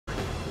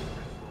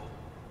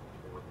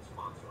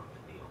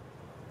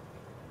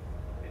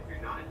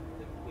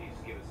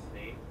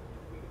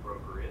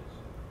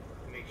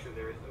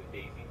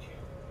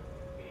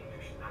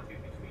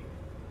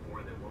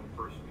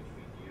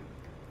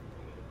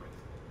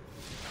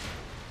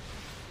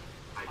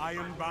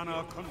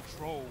IronBanner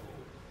control.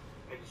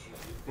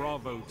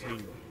 Bravo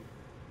team.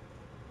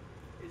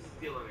 Is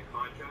still in a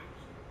contract.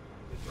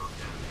 Drop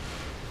down.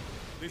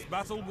 This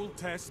battle will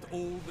test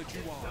all that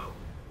you are. So,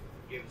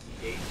 give us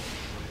a date.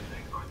 When is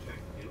that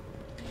contract due?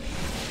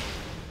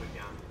 Put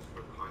down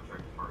for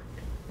contract part.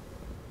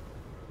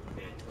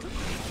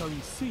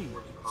 Zone C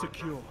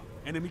secure.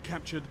 Enemy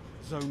captured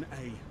Zone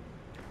A.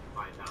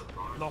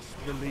 $5,000. Lost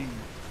the lead.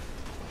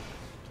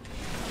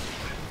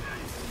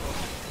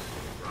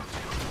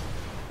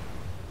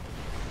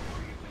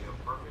 We're using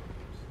apartment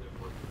groups,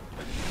 therefore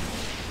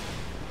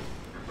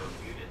number of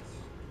units,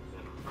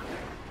 700.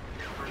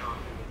 Turn on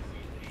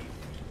occupancy.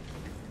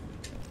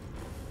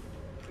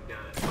 Put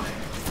down at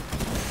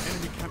 5.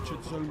 Enemy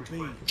captured Zone B.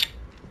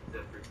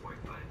 Set 3.5.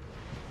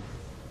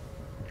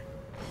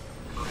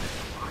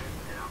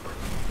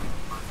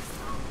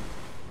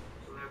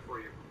 So therefore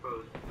your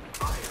proposed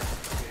buyer is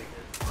getting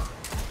this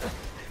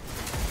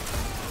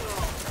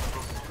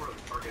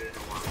targeted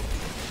in one.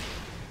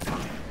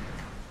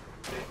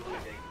 They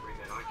believe they can bring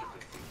that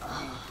occupancy to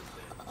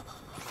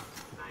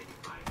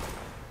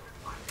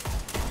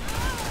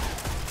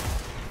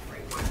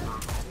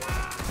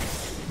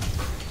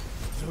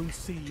 95. Zone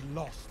C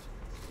lost.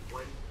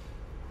 One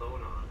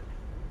loan on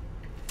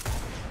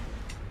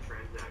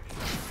transaction.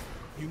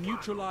 You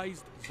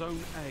neutralized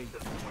Zone A.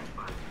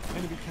 7.5.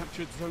 Enemy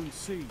captured Zone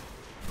C.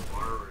 The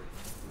borrower is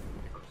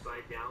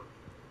upside down.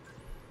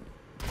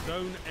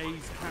 Zone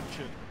A's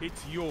captured.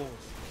 It's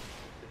yours.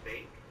 The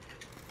bank is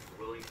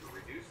willing to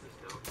reduce this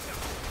note down to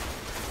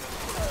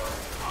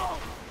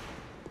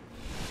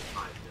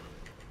 $5 million.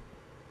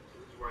 So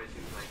this is where I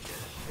seem like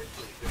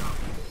potentially a good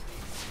opportunity.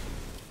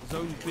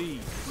 Zone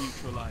B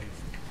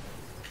neutralized.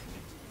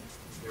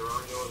 There are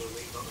no other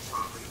liens on the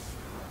property.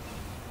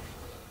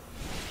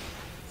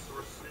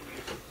 Sources and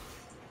uses.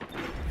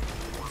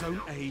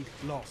 Zone A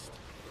lost.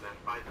 So that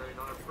 $5 million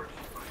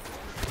purchase price.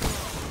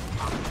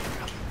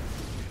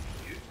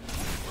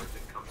 Where's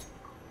it coming from?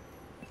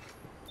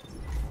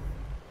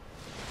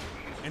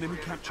 Enemy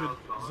captured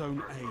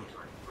Zone A. $3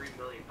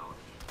 million towards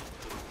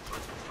the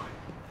purchase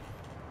price.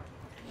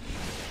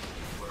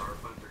 What our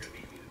funds are going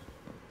to be used.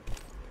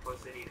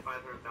 Plus they need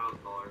 $500,000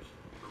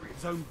 for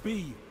research. Zone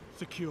B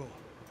secure.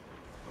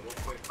 And $1.5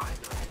 million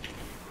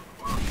for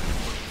borrowing.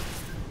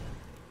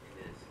 And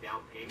then it's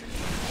down payment.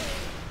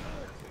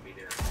 That's going to be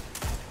there.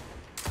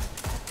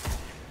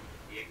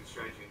 The exit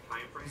strategy and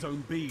time frame.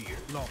 Zone B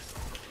lost.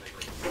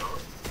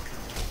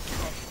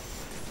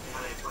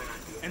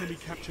 Enemy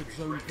captured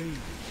Zone B.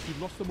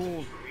 You've lost them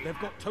all. They've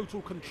got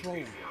total control.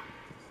 As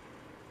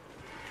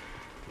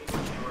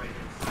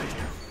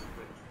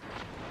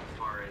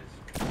far as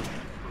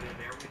put in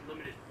there, we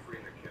limited to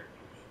 300 characters.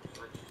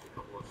 So that's just a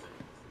couple of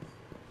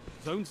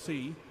sentences. Zone C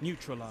Same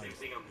neutralized.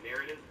 thing on the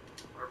narrative.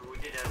 However, we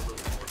did add a little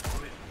bit more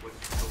to it.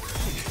 What's the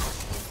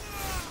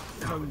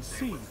Zone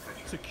C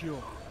secure.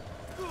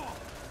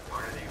 Why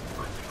are they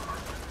requesting a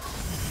hard time?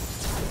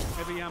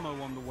 Heavy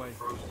ammo on the way.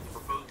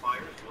 Proposed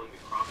buyers willing to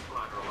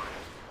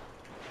cross-collateralize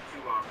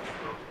 2 office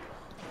buildings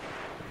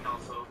and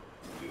also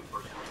 2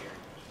 personal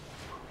guarantees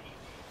or PG.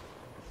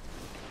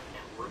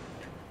 Net worth of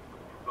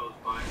proposed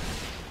buyers.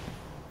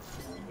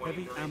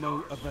 Heavy ammo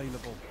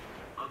available.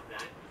 Of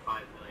that,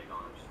 $5 million.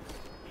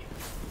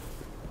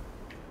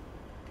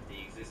 The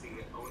existing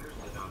owners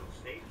live out of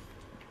state,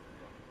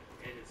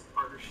 and it's a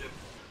partnership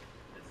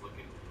that's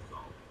looking to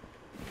resolve.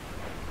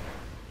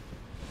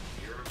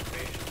 Your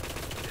information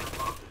down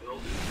off the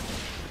building,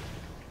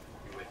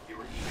 with your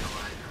email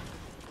address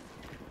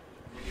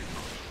and your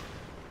phone number.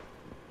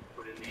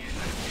 Put in the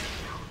anti-spam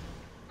account.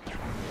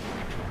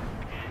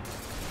 And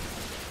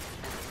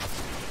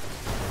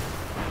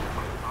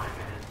 5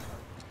 minutes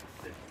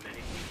that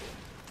many people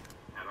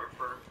at our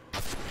firm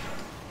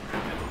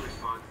have a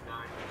response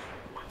time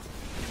once a week.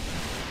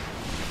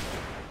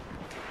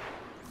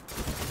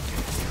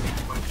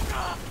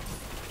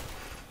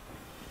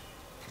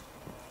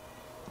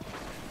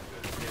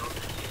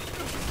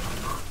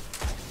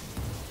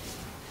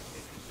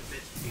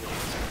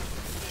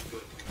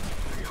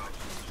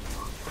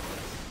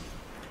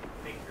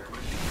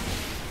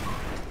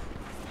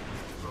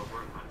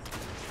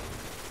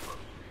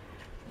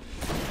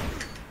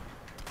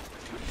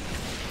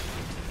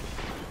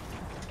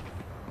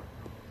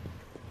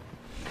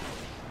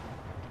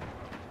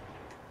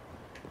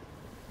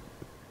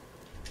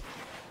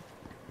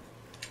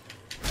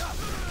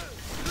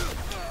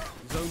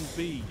 Zone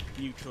B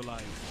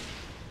neutralized.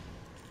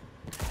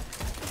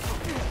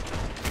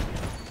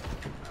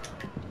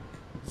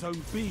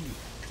 Zone B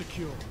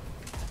secure.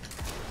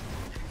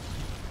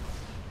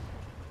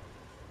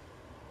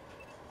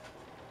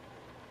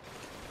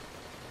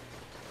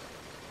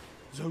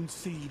 Zone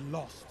C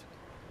lost.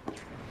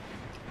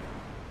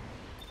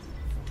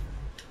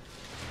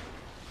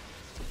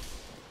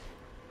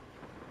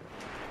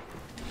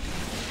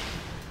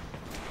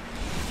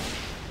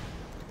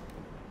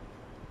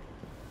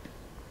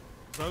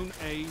 Zone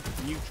A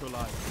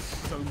neutralized.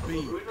 Zone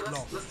B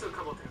lost. Let's do a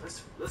couple of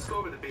things. Let's go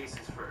over the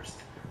basics first.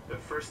 the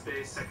first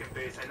base, second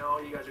base. I know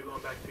you guys are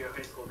going back to your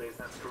high school days.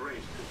 That's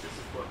great, because this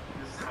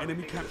is how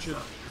Enemy we think of this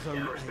captured stuff.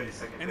 zone First base, A.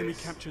 second Enemy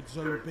base, captured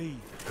zone B.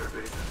 Third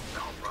base,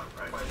 and home run,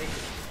 right? Well, I think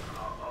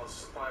I'll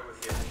supply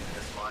with you in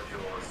this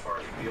module as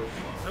far as field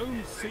flow. Zone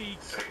C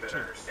So you better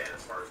captured. understand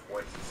as far as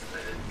what's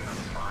submitted and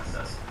the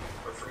process.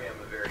 But for me, I'm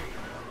a very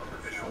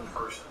visual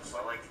person, so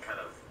I like to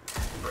kind of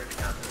break it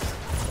down to this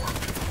form.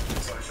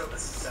 So I showed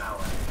this to Sal,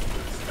 and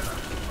it was kind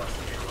of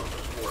busting me a little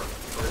bit before,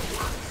 but it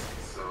works.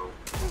 So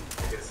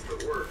I guess if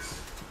it works,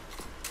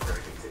 we're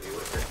going to continue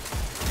with it.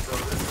 So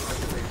this is like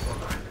a baseball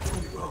diamond, if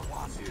you will.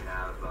 So you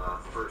have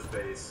first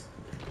base,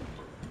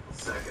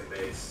 second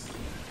base,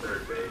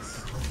 third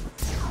base,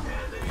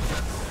 and then you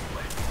have the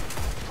plate.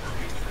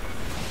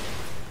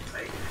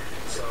 Right?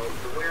 So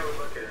the way I would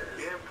look at it is,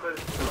 You didn't put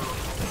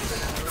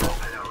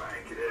I know,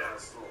 right? Could it have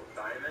a little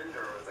diamond,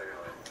 or was I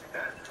going like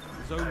that?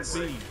 Zone That's B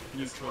like,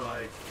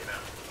 neutralized. you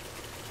know,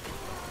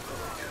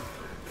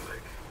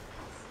 like,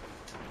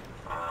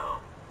 oh,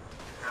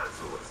 that's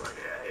what it looks like.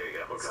 Yeah, here we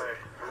go. Okay.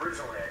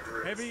 Originally, I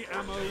drew Heavy fourth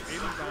ammo base.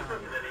 inbound.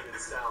 And then even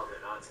Sal, the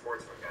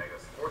non-sportsman guy,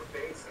 goes, fourth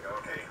base? I go,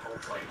 okay, home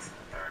plate.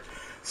 All right.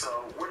 So,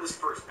 what is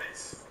first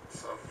base?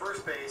 So,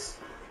 first base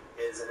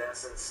is, in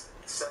essence,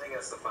 sending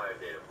us the 5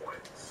 data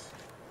points.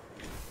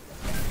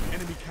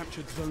 Enemy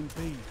captured zone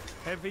B.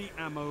 Heavy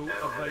ammo I don't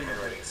have available.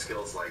 handwriting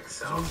skills like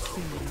Sal, Zone so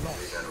C hopefully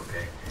lost. that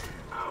okay.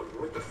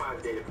 With the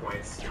 5 data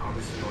points, you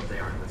obviously know what they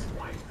are at this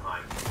point in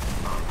time.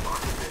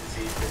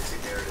 Occupancy,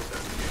 basic narrative,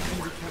 that's the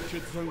Enemy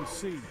captured zone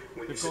C.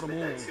 When They've you got them submit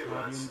all, that to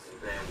us, Guardians.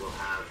 then we'll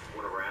have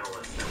one of our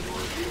analysts that will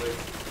review it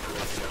and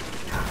let you know if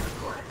it's pass or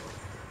play.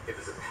 If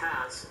it's a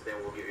pass, then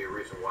we'll give you a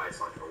reason why it's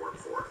not going to work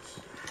for us.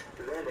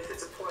 And then if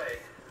it's a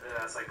play, then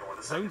that's like going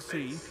to Zone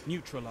second C base.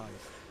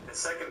 neutralized. And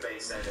second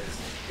base then is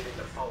getting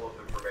the follow-up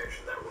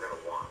information that we're going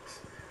to want.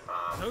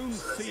 Zone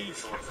So that's C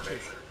initial captured.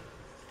 information.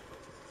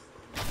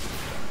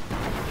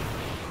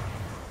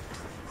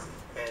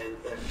 And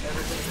if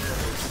everything there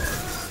makes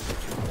sense,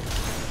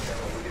 then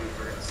what we do is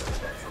we're going to send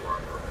that to our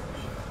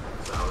organization.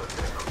 So it's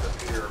going to come to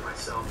Peter or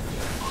myself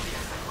on the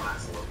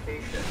anti-class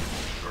location.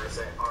 We're going to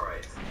say, all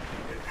right,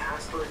 in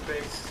past third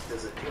base,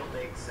 does the deal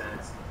make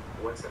sense?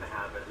 What's going to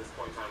happen? At this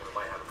point in time, we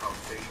might have a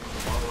conversation with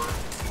the borrower and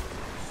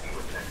see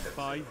what the next step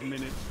is. 5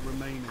 minutes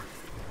remaining.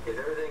 If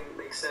everything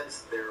makes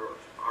sense, they're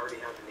already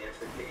having the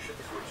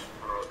expectations, which,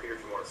 I don't know, Peter,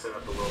 if you want to set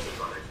up a little bit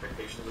on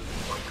expectations at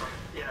this point in time.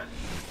 Yeah,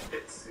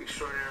 it's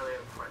extraordinarily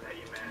important that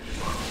you manage your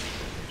borrowing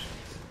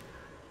expectations.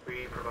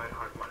 We provide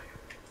hard money,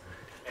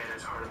 and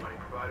as hard money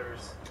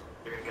providers,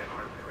 you're going to get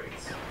hard money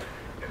rates.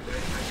 If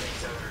they're expecting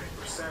 7 or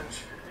 8%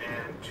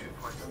 and 2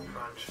 points up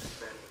front,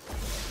 then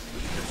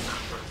it's not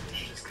for us. You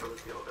should just kill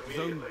the deal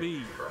Zone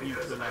immediately. B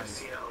Because I've neutralized.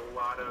 seen a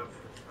lot of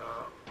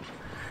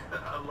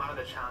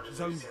the challenges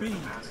Zone we've seen in B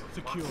the past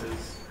secure. months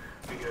is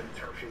we give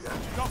term sheets out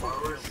to Double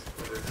borrowers,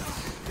 whether it's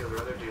deals or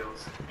other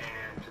deals,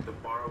 and the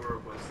borrower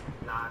was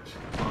not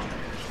well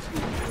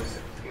managed.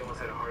 He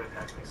almost had a heart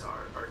attack when he saw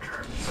our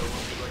terms. So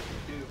what we like to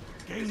do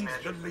is Gains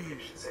manage the lead.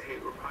 expectations. Say, hey,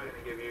 we're probably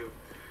going to give you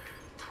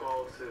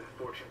 12 to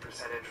 14%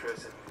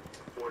 interest and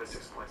 4 to 6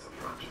 points up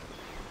front.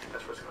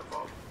 That's where it's going to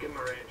fall. Give him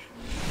a range.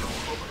 Don't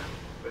quote him,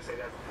 but say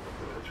that's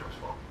typically where the terms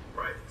fall.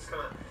 Right. It's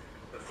kind of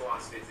the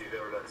philosophy if you've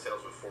ever done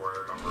sales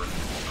before, remember,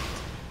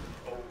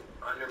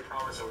 under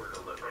promise, over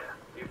deliver.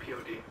 Yeah,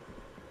 UPOD.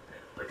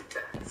 Like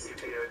that.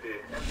 UPOD.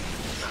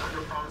 So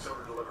under promise,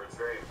 over deliver. It's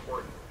very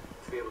important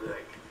to be able to,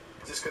 like,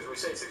 just because we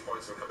say 6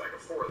 points and we'll come back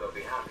at 4, they'll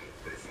be happy.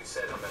 But if you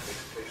said I'm at the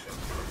expectation of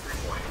 2 or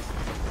 3 points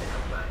and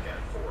come back at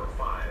 4 or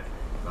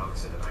 5,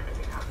 obviously they're not going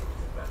to be happy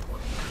with that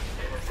point.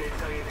 And if they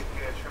tell you they can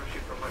get a term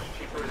sheet for much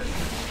cheaper, then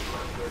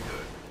let them go do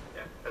it.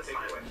 Yeah, that's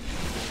fine. Anyway,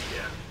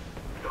 yeah.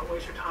 Don't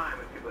waste your time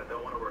with people that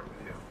don't want to work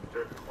with you.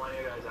 There are plenty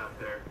of guys out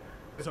there.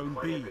 with Zone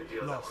plenty B of good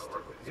deals that lost. want to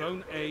work with you.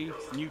 Zone A And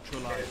if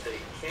neutralized. they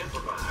can't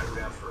provide, I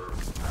would have for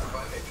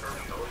provide a term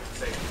sheet, I would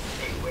say,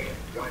 hey, wait,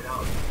 why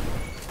not?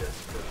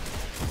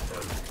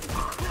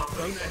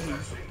 Zone A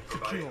actually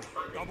providing secure.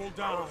 funding. Double I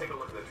down. will take a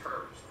look at the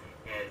terms,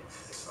 and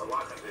a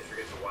lot of times they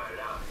forget to wide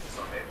it out.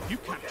 So I'm able to You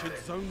look at captured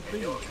it Zone and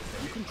B. know if it's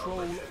gonna You be control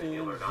a legit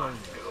deal all or not.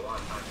 zones. Because a lot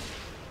of times,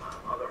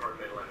 other hard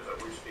money lenders that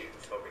we've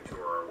spoken to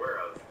or are aware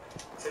of,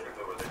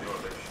 typically what they're doing,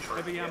 they're just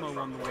charging Heavy ammo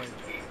on the way. points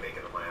and fees,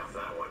 making the money off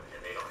that one, and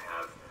they don't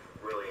have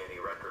really any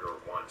record or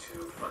want to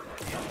fund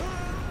that deal.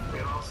 We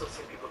also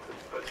see people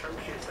put term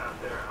sheets out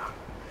there,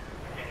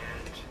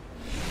 and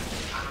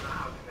I don't know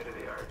how committed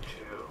they are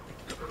to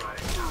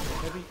providing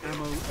Heavy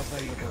ammo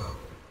available.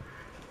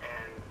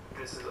 And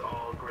this is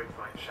all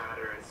grapevine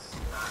chatter. It's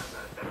not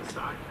that it's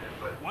documented,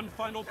 but One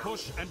final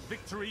push and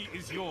victory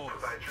is yours.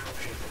 provide term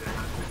sheets that they're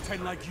not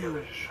Ten like you,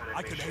 they're just trying to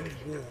I make could sure end they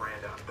keep their war.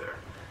 brand out there.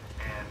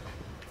 And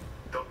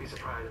don't be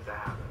surprised if that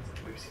happens.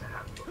 We've seen it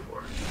happen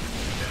before.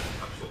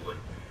 Yeah, absolutely.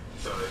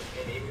 So,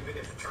 and even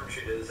if the term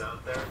sheet is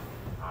out there,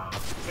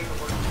 take a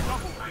look at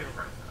the time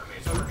frame. I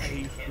mean, Zone term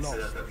sheet A can't sit out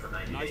lost. there for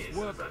 90 Nice days.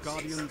 work, I've seen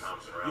Guardians. some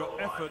Thompson around Your a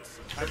lot. efforts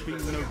have been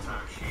Typically, noted.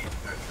 term sheet,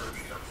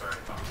 I'm sorry,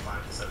 about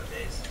 5 to 7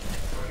 days.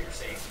 So when you're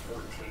saying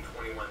 14,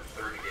 21,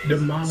 30 days.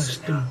 Demolish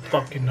them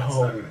fucking It's not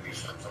hoes. going to be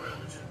something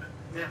legitimate.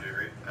 Yeah,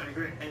 I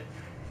agree. And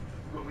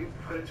when we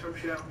put a term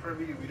sheet out in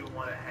front of you, we don't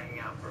want it hanging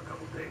out for a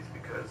couple of days,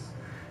 because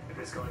if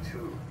it's going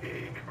to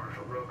a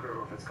commercial broker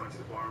or if it's going to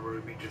the borrower,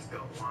 we just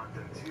don't want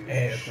them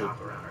to shop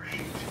around our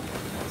sheet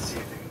and see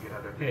if they can get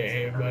other bids.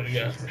 Yeah, everybody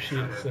got some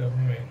shit, so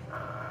man.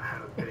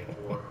 Have a bidding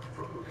war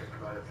for who can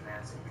provide the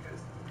financing, because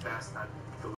that's not the